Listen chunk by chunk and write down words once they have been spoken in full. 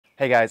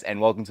Hey guys, and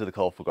welcome to The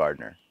Colorful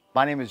Gardener.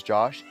 My name is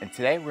Josh, and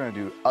today we're going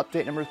to do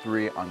update number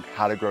 3 on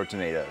how to grow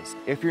tomatoes.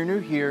 If you're new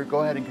here,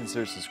 go ahead and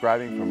consider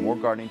subscribing for more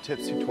gardening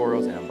tips,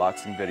 tutorials, and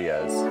unboxing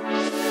videos.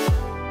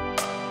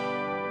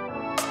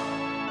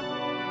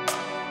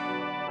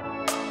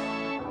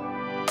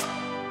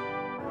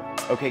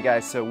 Okay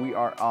guys, so we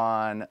are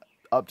on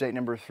update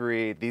number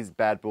 3. These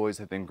bad boys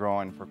have been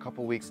growing for a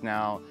couple weeks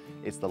now.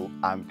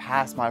 I'm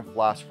past my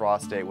last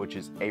frost date, which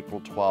is April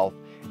 12th.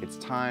 It's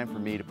time for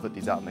me to put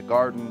these out in the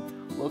garden.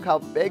 Look how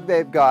big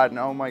they've gotten.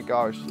 Oh my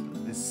gosh,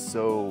 this is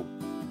so,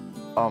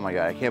 oh my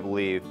God, I can't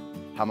believe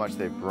how much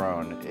they've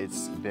grown.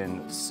 It's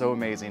been so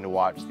amazing to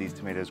watch these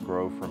tomatoes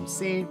grow from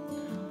seed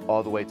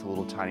all the way to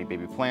little tiny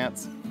baby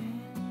plants.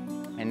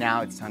 And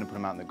now it's time to put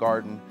them out in the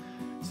garden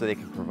so they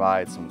can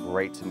provide some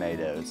great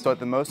tomatoes. So at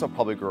the most I'll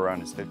probably grow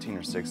around is 15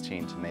 or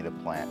 16 tomato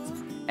plants.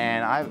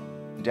 And I've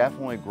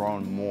definitely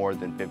grown more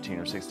than 15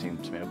 or 16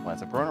 tomato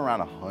plants. I've grown around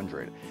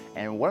 100.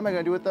 And what am I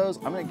gonna do with those?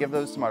 I'm gonna give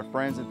those to my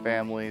friends and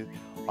family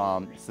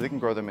so they can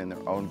grow them in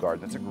their own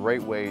garden. That's a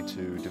great way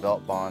to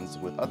develop bonds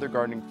with other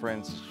gardening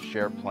friends,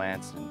 share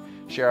plants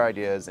and share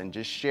ideas and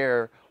just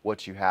share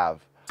what you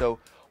have. So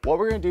what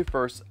we're gonna do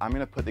first, I'm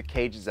gonna put the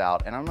cages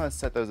out and I'm gonna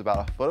set those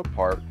about a foot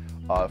apart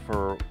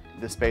for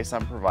the space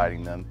I'm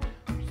providing them.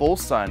 Full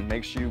sun,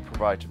 make sure you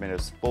provide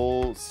tomatoes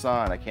full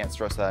sun. I can't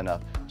stress that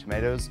enough.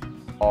 Tomatoes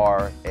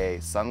are a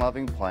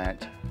sun-loving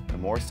plant. The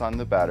more sun,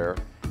 the better.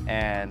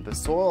 And the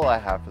soil I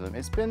have for them,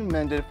 it's been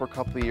mended for a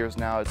couple of years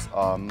now. It's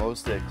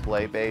mostly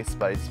clay based,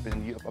 but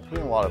I'm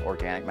putting a lot of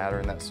organic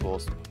matter in that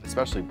soil,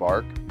 especially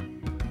bark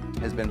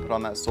has been put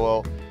on that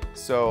soil.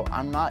 So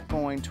I'm not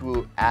going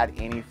to add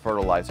any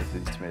fertilizer to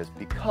these tomatoes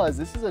because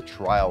this is a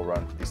trial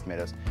run for these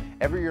tomatoes.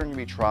 Every year I'm gonna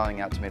be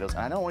trialing out tomatoes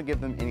and I don't wanna give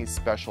them any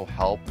special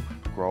help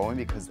growing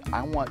because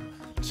I want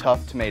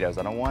tough tomatoes.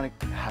 I don't want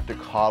to have to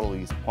coddle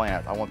these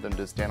plants. I want them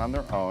to stand on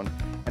their own.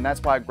 And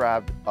that's why I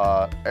grabbed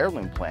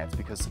heirloom plants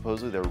because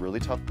supposedly they're really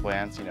tough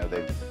plants. You know,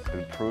 they've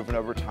been proven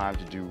over time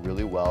to do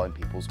really well in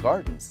people's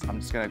gardens. I'm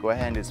just gonna go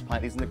ahead and just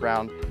plant these in the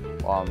ground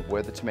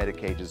where the tomato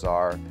cages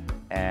are.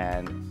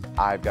 And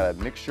I've got a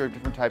mixture of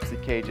different types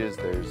of cages.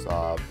 There's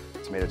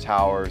tomato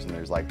towers and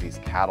there's like these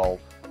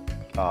cattle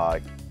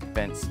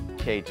fence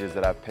cages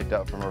that I've picked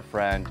up from a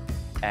friend.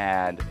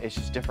 And it's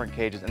just different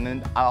cages. And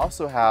then I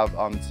also have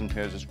some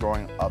tomatoes just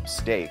growing up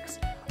stakes.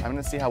 I'm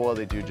gonna see how well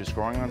they do just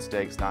growing on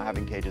stakes, not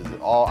having cages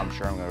at all. I'm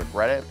sure I'm gonna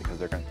regret it because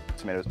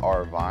tomatoes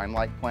are a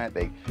vine-like plant.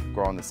 They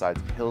grow on the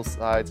sides of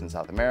hillsides in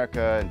South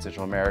America and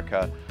Central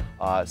America.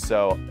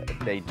 So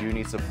they do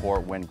need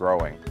support when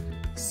growing.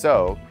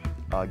 So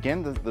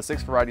again, the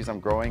 6 varieties I'm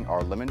growing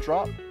are Lemon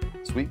Drop,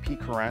 Sweet Pea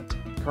Currant,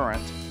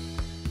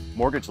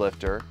 Mortgage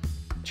Lifter,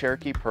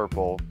 Cherokee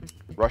Purple,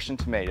 Russian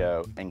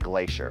Tomato, and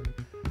Glacier.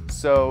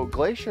 So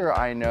Glacier,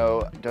 I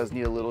know, does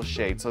need a little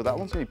shade, so that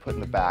one's gonna be put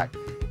in the back.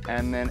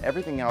 And then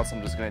everything else,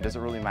 it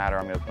doesn't really matter.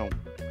 I'm gonna put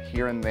them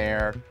here and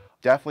there.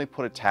 Definitely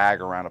put a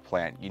tag around a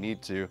plant. You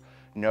need to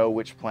know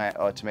which plant,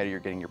 tomato you're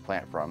getting your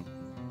plant from.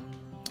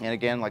 And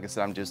again, like I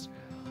said, I'm just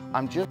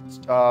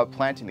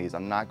planting these.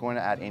 I'm not going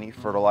to add any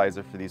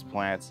fertilizer for these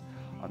plants.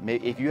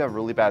 If you have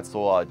really bad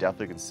soil, I'd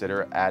definitely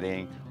consider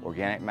adding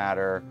organic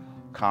matter,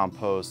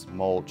 compost,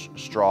 mulch,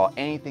 straw,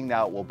 anything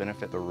that will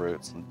benefit the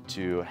roots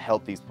to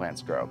help these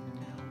plants grow.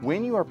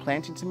 When you are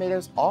planting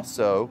tomatoes,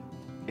 also,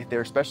 if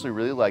they're especially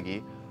really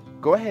leggy,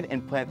 go ahead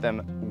and plant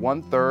them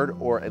 1/3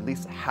 or at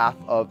least half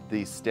of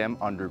the stem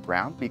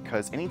underground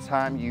because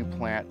anytime you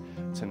plant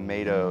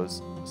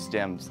tomatoes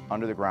stems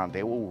under the ground,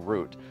 they will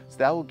root. So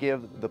that will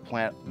give the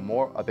plant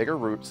a bigger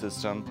root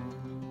system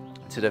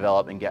to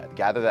develop and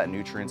gather that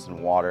nutrients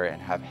and water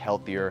and have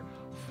healthier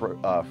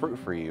fruit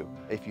for you.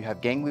 If you have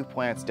gangly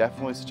plants,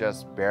 definitely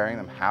suggest burying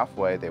them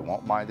halfway. They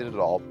won't mind it at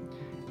all.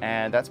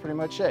 And that's pretty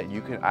much it.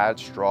 You can add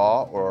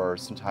straw or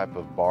some type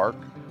of bark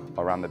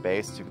around the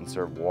base to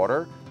conserve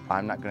water.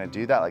 I'm not gonna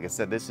do that. Like I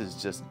said, this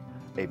is just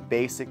a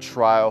basic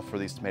trial for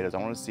these tomatoes. I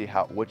wanna see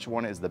which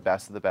one is the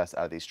best of the best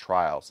out of these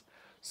trials.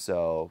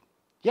 So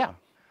yeah.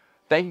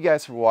 Thank you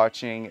guys for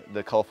watching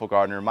The Colorful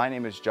Gardener. My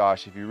name is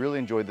Josh. If you really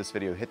enjoyed this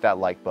video, hit that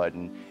like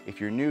button. If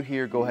you're new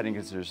here, go ahead and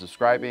consider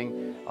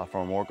subscribing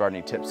for more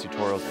gardening tips,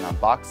 tutorials, and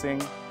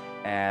unboxing.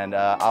 And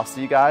I'll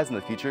see you guys in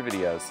the future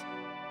videos.